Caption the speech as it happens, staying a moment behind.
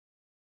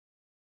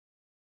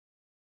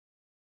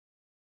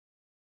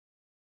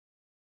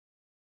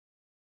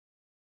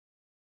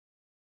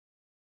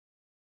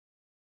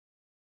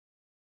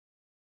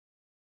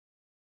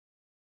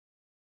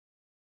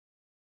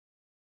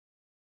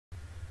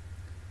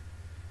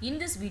In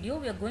this video,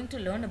 we are going to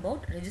learn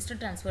about register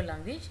transfer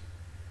language.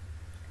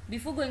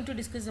 Before going to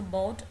discuss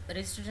about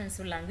register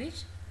transfer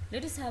language,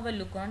 let us have a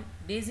look on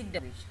basic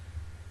language.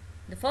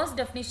 The first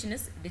definition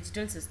is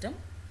digital system.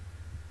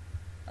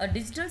 A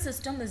digital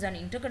system is an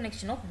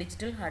interconnection of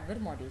digital hardware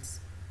modules.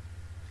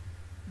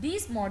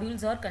 These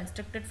modules are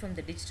constructed from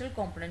the digital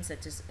components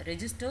such as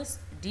registers,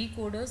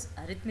 decoders,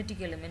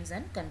 arithmetic elements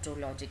and control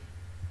logic.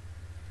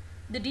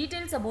 The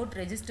details about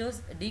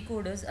registers,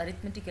 decoders,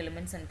 arithmetic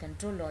elements and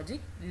control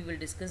logic we will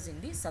discuss in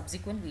the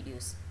subsequent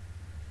videos.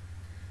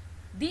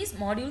 These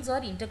modules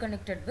are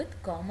interconnected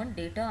with common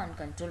data and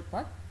control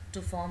path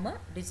to form a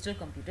digital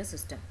computer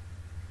system.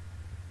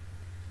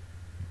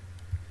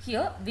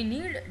 Here we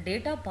need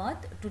data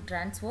path to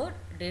transfer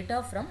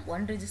data from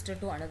one register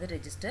to another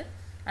register,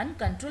 and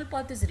control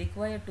path is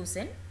required to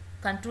send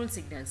control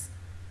signals.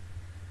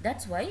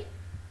 That's why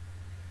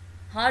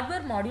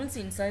hardware modules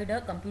inside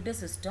a computer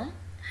system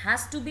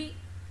has to be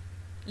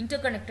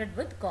interconnected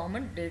with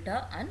common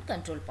data and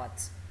control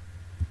paths.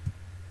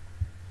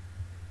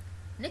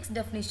 Next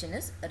definition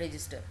is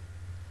register.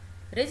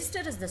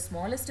 Register is the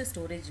smallest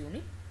storage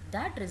unit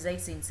that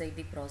resides inside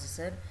the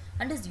processor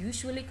and is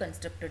usually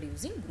constructed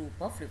using group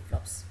of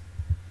flip-flops.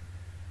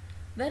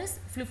 Whereas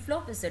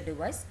flip-flop is a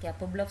device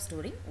capable of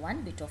storing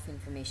 1 bit of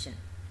information.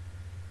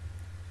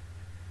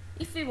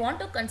 If we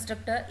want to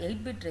construct a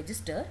 8-bit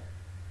register,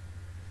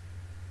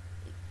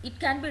 it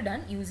can be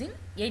done using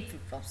 8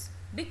 flip-flops,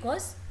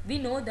 because we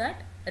know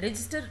that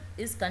register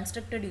is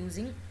constructed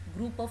using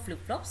group of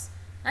flip-flops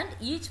and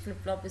each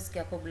flip-flop is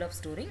capable of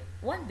storing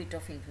 1 bit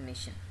of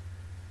information.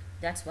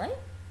 That's why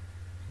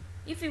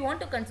if we want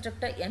to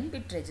construct a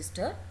n-bit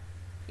register,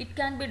 it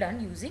can be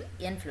done using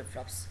n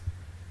flip-flops.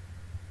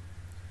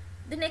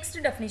 The next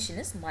definition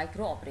is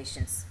micro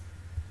operations.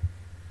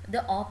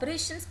 The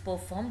operations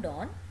performed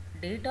on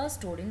data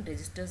stored in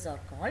registers are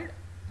called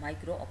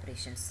micro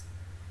operations.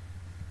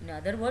 In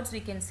other words,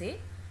 we can say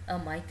a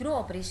micro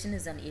operation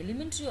is an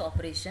elementary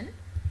operation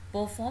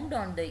performed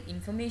on the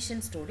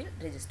information stored in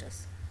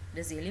registers.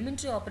 This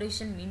elementary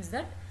operation means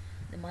that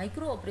the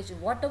micro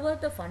operation, whatever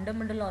the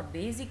fundamental or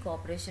basic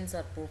operations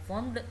are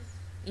performed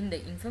in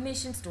the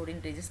information stored in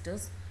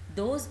registers,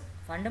 those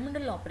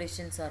fundamental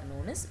operations are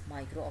known as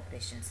micro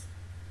operations.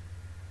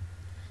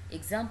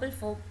 Example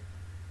for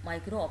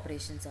micro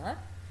operations are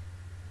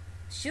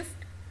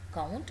shift,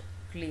 count,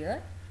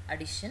 clear,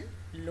 addition,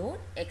 load,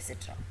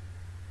 etc.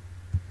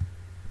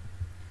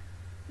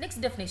 Next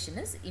definition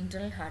is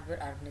internal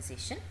hardware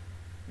organization.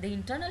 The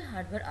internal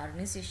hardware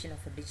organization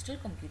of a digital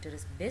computer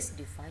is best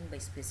defined by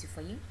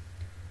specifying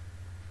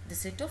the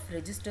set of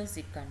registers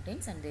it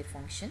contains and their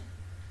function,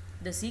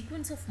 the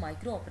sequence of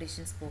micro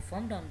operations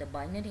performed on the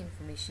binary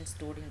information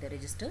stored in the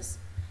registers,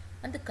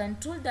 and the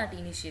control that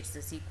initiates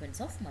the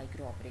sequence of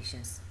micro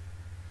operations.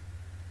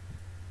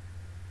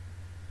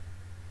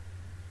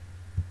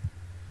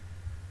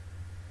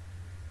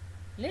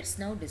 Let's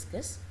now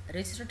discuss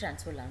register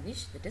transfer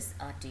language, that is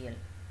RTL.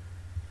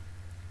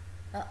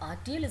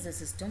 RTL is a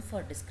system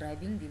for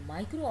describing the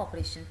micro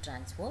operation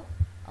transfer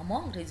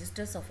among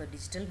registers of a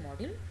digital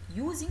module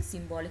using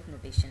symbolic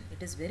notation.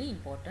 It is very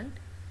important.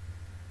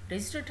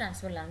 Register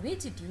transfer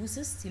language, it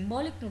uses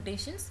symbolic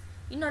notations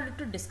in order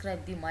to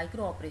describe the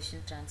micro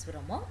operation transfer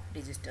among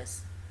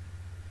registers.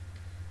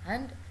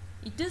 And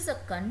it is a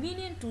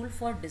convenient tool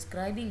for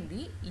describing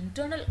the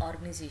internal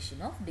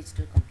organization of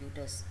digital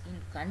computers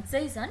in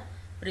concise and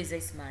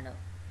precise manner.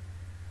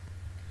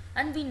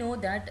 And we know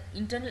that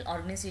internal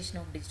organization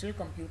of digital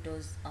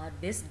computers are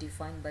best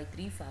defined by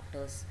 3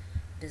 factors.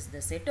 It is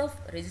the set of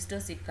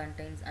registers it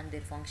contains and their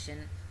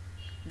function,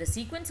 the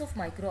sequence of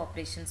micro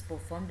operations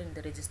performed in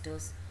the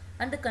registers,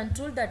 and the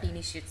control that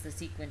initiates the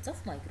sequence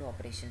of micro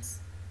operations.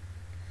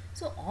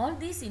 So all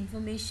these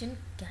information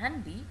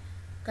can be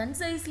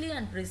concisely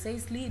and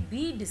precisely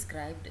be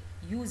described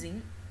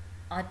using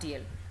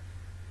RTL.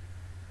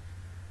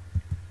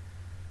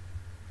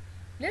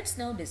 Let's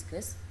now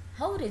discuss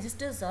how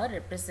registers are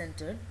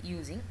represented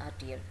using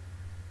RTL.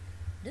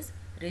 These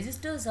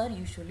registers are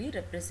usually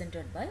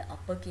represented by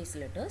uppercase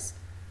letters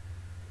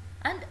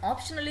and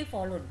optionally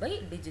followed by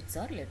digits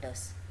or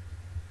letters.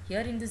 Here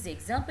in this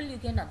example you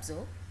can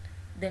observe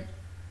then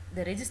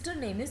the register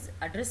name is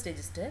address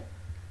register.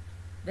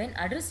 When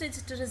address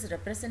register is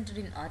represented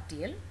in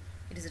RTL,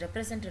 it is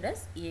represented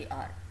as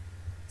AR.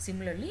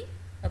 Similarly,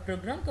 a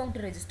program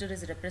counter register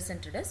is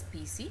represented as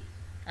PC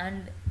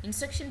and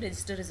instruction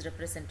register is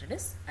represented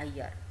as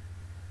IR.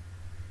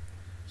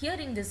 Here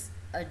in this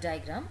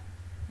diagram,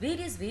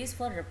 various ways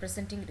for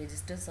representing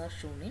registers are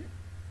shown in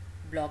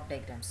block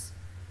diagrams.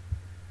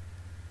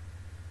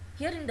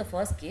 Here in the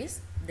first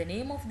case, the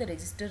name of the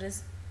register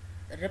is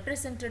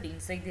represented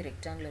inside the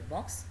rectangular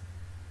box.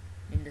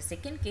 In the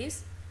second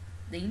case,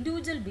 the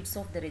individual bits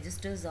of the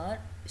registers are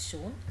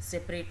shown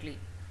separately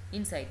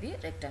inside the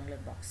rectangular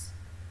box.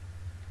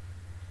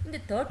 In the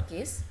third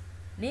case,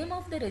 name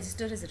of the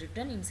register is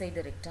written inside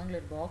the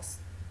rectangular box,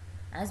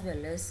 as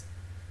well as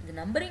the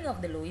numbering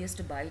of the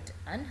lowest byte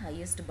and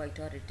highest byte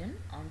are written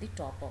on the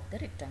top of the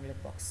rectangular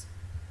box.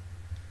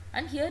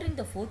 And here in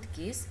the fourth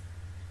case,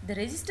 the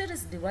register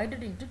is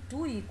divided into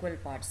two equal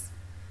parts.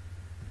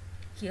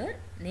 Here,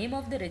 name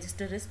of the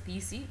register is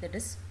PC, that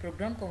is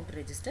program counter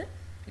register.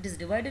 It is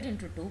divided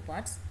into two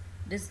parts.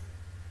 This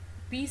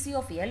PC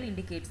of L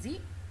indicates the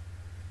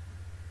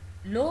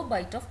low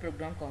byte of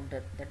program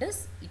counter, that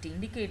is it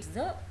indicates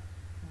the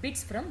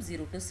bits from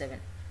 0 to 7.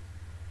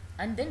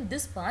 And then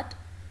this part,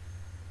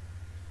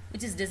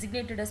 which is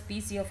designated as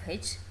PC of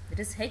H, that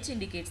is H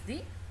indicates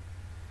the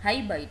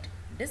high byte,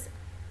 that is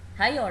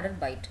high order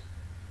byte.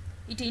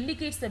 It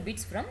indicates the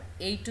bits from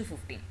 8 to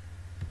 15.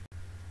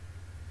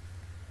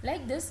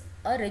 Like this,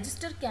 a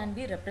register can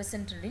be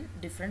represented in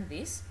different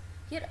ways.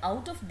 Here,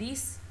 out of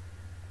these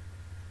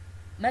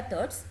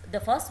methods, the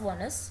first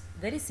one is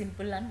very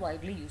simple and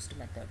widely used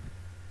method.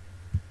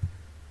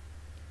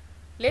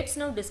 Let's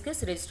now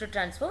discuss register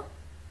transfer.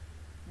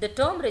 The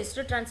term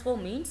register transfer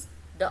means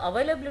the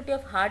availability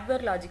of hardware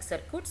logic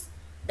circuits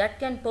that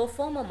can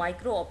perform a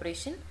micro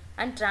operation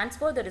and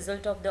transfer the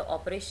result of the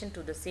operation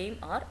to the same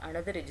or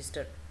another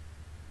register.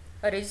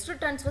 A register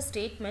transfer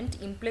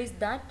statement implies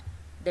that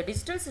the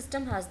digital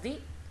system has the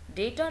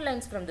data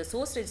lines from the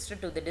source register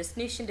to the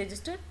destination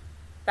register,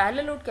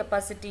 parallel load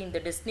capacity in the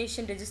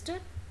destination register,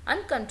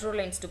 and control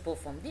lines to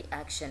perform the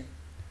action.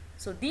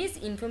 So these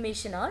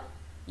information are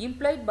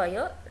implied by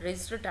a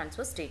register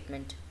transfer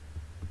statement.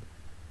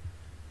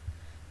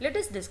 Let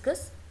us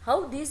discuss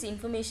how these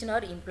information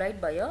are implied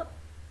by a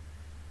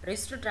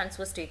register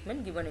transfer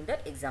statement given in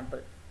the example.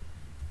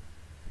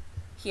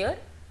 Here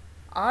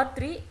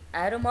R3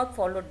 arrow mark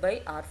followed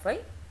by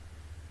R5.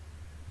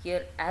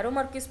 Here arrow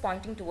mark is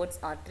pointing towards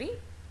R3.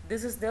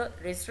 This is the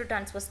register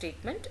transfer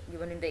statement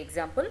given in the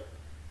example,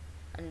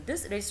 and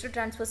this register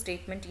transfer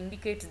statement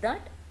indicates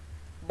that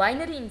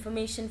binary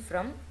information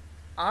from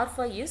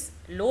R5 is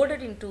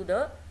loaded into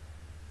the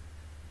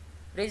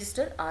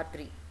register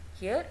R3.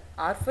 Here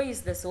R5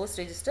 is the source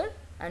register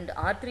and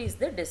R3 is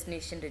the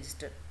destination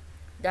register.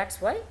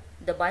 That's why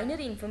the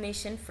binary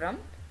information from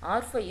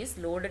R5 is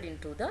loaded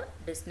into the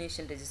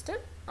destination register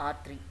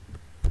R3.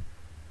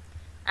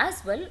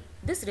 As well,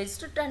 this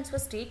register transfer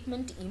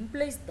statement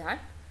implies that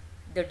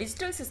the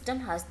digital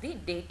system has the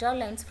data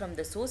lines from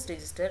the source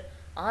register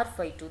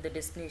R5 to the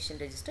destination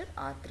register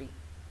R3.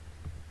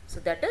 So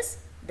that is,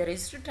 the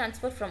register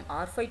transfer from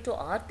R5 to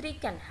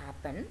R3 can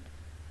happen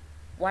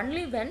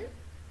only when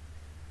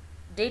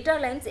data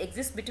lines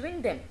exist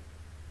between them.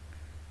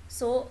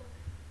 So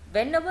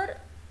whenever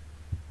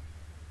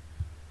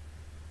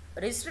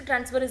register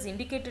transfer is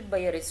indicated by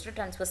a register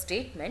transfer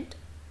statement,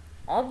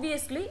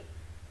 obviously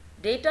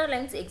data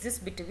lines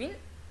exist between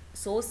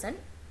source and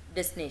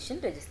destination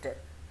register.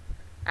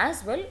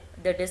 As well,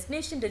 the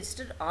destination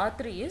register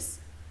R3 is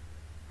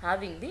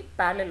having the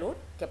parallel load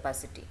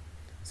capacity.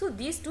 So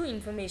these two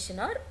information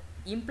are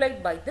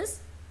implied by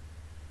this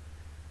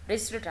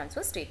register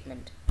transfer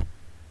statement.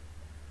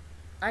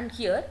 And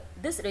here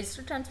this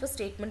register transfer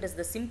statement is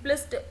the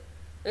simplest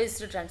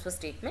register transfer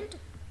statement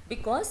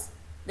because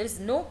there is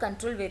no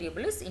control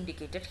variable is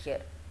indicated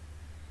here.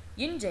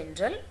 In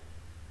general,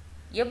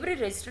 every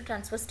register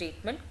transfer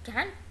statement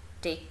can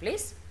take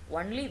place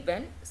only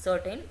when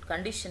certain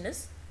condition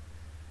is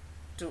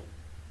true.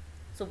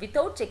 So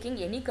without checking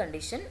any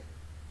condition,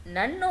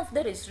 none of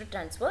the register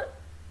transfer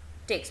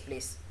takes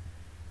place.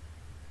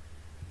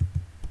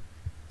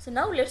 So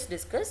now let's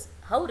discuss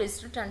how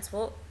register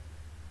transfer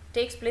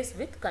takes place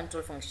with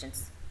control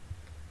functions.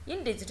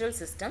 In digital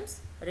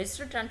systems,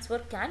 register transfer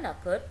can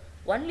occur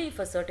only if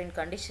a certain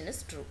condition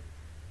is true.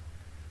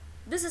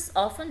 This is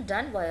often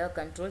done via a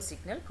control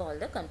signal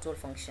called the control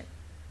function.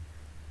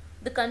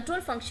 The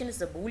control function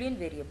is a Boolean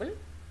variable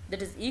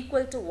that is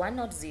equal to 1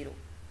 or 0.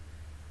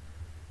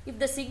 If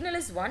the signal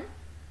is 1,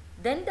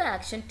 then the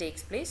action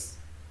takes place,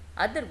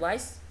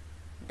 otherwise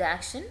the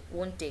action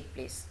won't take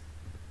place.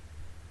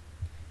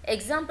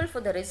 Example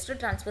for the register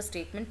transfer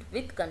statement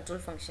with control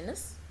function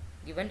is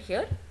given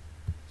here.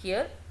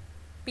 Here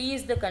P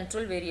is the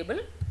control variable,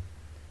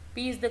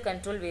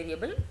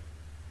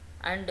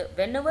 and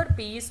whenever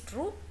P is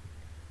true,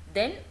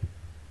 then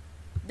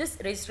this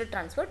register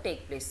transfer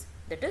take place.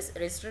 That is,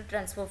 register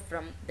transfer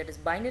from, that is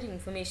binary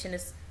information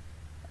is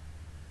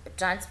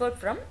transferred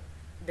from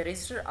the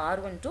register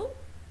R1 to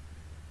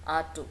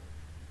R2.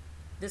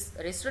 This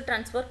register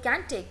transfer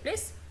can take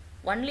place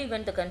only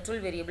when the control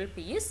variable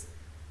P is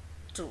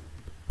true.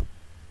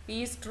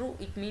 P is true,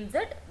 it means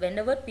that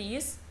whenever P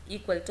is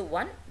equal to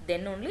 1,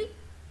 then only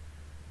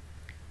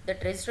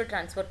that register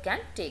transfer can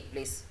take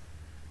place.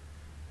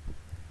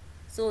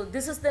 So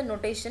this is the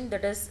notation,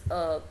 that is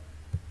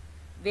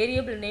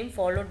variable name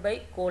followed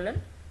by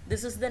colon.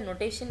 This is the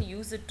notation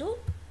used to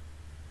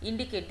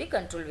indicate the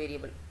control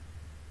variable.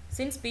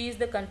 Since P is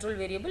the control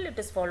variable, it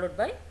is followed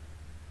by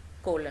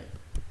colon.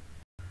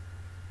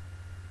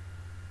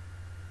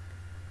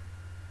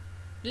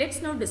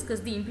 Let's now discuss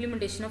the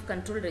implementation of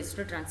control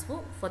register transfer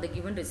for the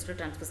given register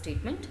transfer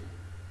statement.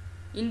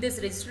 In this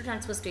register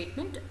transfer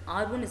statement,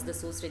 R1 is the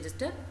source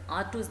register,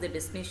 R2 is the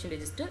destination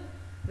register,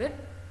 where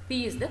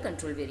P is the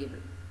control variable.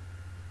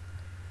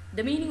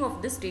 The meaning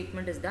of this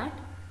statement is that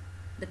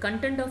the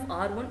content of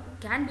R1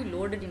 can be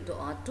loaded into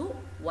R2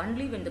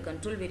 only when the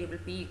control variable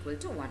P equal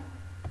to 1.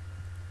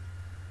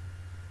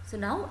 So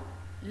now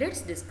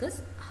let's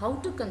discuss how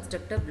to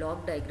construct a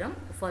block diagram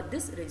for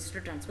this register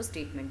transfer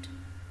statement.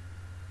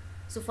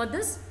 So for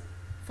this,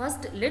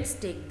 first let's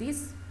take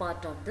this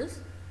part of this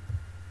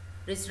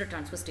register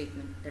transfer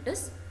statement, that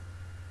is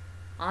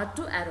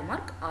R2 arrow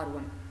mark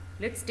R1.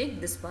 Let's take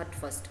this part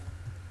first.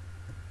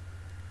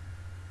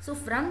 So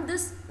from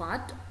this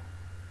part,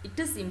 it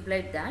is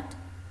implied that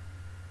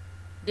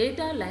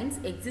data lines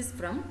exist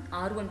from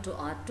R1 to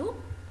R2,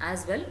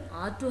 as well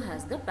R2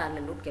 has the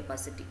parallel load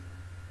capacity.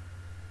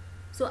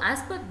 So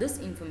as per this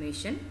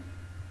information,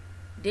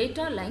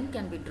 data line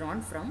can be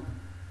drawn from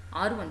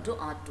R1 to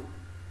R2.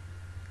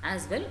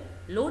 As well,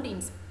 load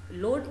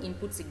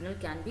input signal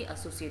can be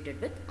associated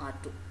with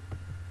R2.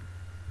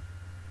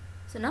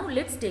 So now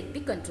let's take the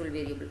control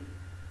variable.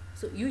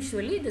 So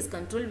usually this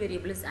control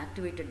variable is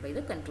activated by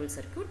the control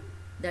circuit.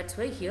 That's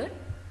why here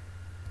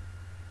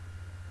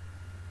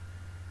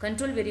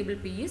control variable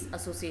P is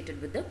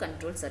associated with the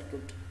control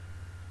circuit.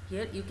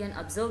 Here you can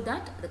observe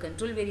that the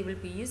control variable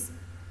P is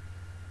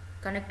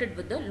connected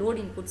with the load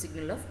input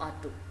signal of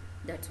R2.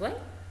 That's why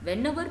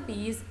whenever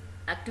P is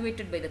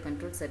activated by the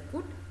control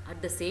circuit,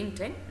 at the same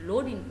time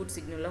load input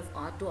signal of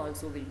R2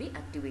 also will be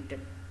activated.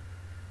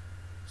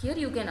 Here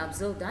you can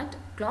observe that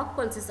clock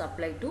pulse is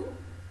applied to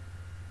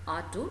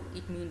R2.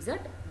 It means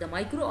that the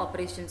micro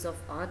operations of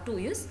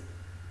R2 is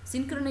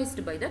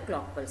synchronized by the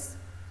clock pulse.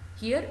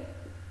 Here,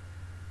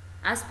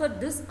 as per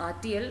this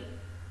RTL,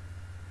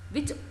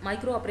 which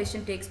micro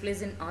operation takes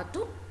place in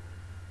R2?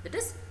 That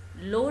is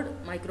load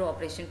micro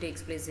operation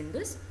takes place in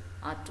this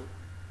R2.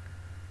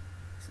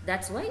 So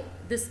that's why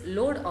this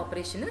load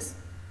operation is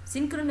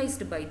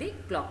synchronized by the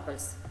clock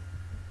pulse.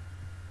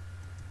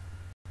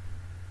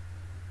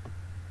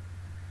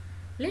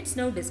 Let's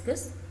now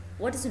discuss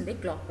what is in the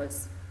clock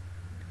pulse.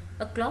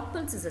 A clock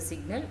pulse is a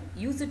signal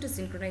used to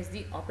synchronize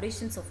the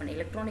operations of an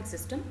electronic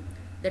system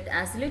that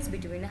oscillates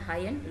between a high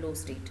and low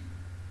state.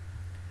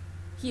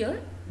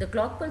 Here, the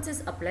clock pulse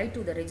is applied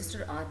to the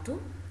register R2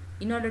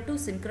 in order to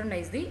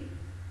synchronize the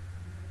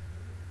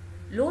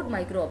load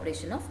micro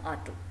operation of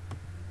R2.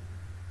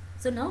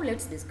 So now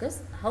let's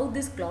discuss how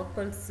this clock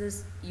pulse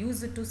is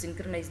used to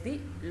synchronize the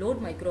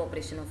load micro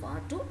operation of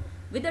R2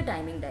 with a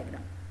timing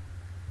diagram.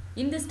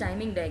 In this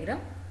timing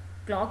diagram,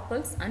 clock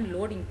pulse and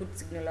load input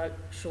signal are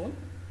shown.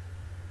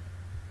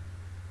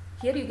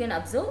 Here you can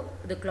observe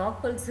the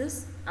clock pulse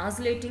is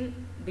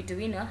oscillating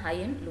between a high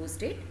and low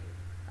state,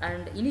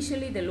 and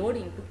initially the load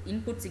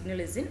input signal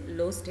is in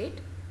low state.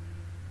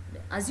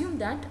 Assume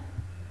that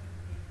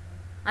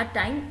at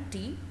time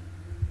t,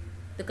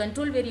 the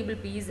control variable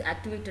P is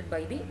activated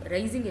by the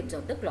rising edge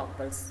of the clock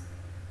pulse.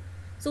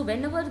 So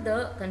whenever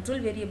the control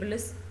variable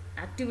is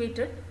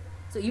activated,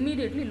 so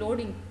immediately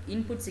load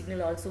input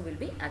signal also will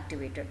be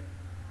activated.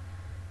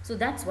 So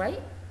that's why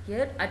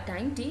here at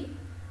time t,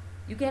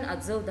 you can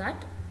observe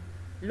that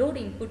load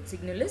input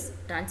signal is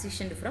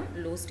transitioned from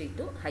low state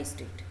to high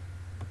state.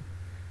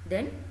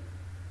 Then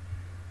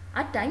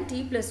at time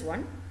t plus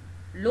 1,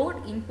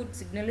 load input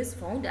signal is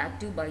found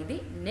active by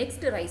the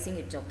next rising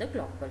edge of the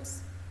clock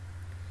pulse.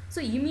 So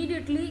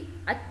immediately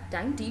at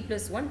time t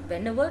plus 1,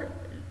 whenever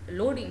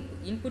load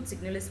input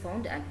signal is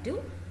found active,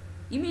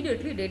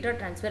 immediately data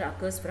transfer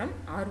occurs from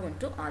R1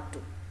 to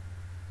R2.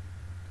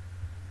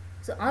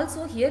 So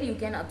also here you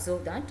can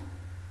observe that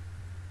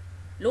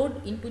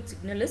load input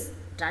signal is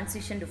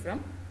transitioned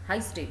from high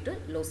state to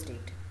low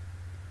state.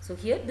 So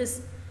here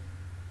this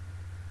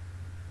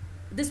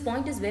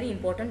point is very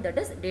important, that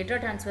is data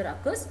transfer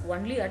occurs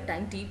only at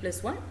time t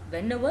plus 1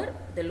 whenever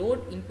the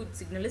load input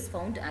signal is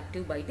found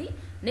active by the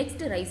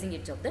next rising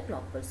edge of the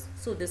clock pulse.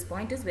 So this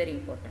point is very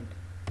important.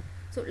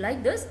 So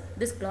like this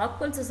clock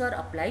pulses are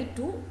applied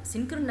to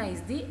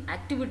synchronize the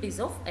activities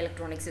of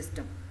electronic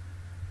system.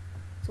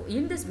 So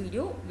in this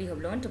video we have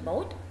learnt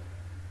about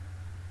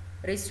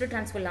register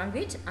transfer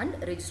language and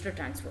register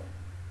transfer.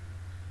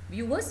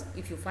 Viewers,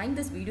 if you find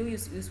this video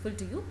is useful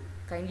to you,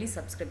 kindly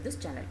subscribe this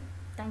channel.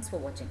 Thanks for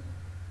watching.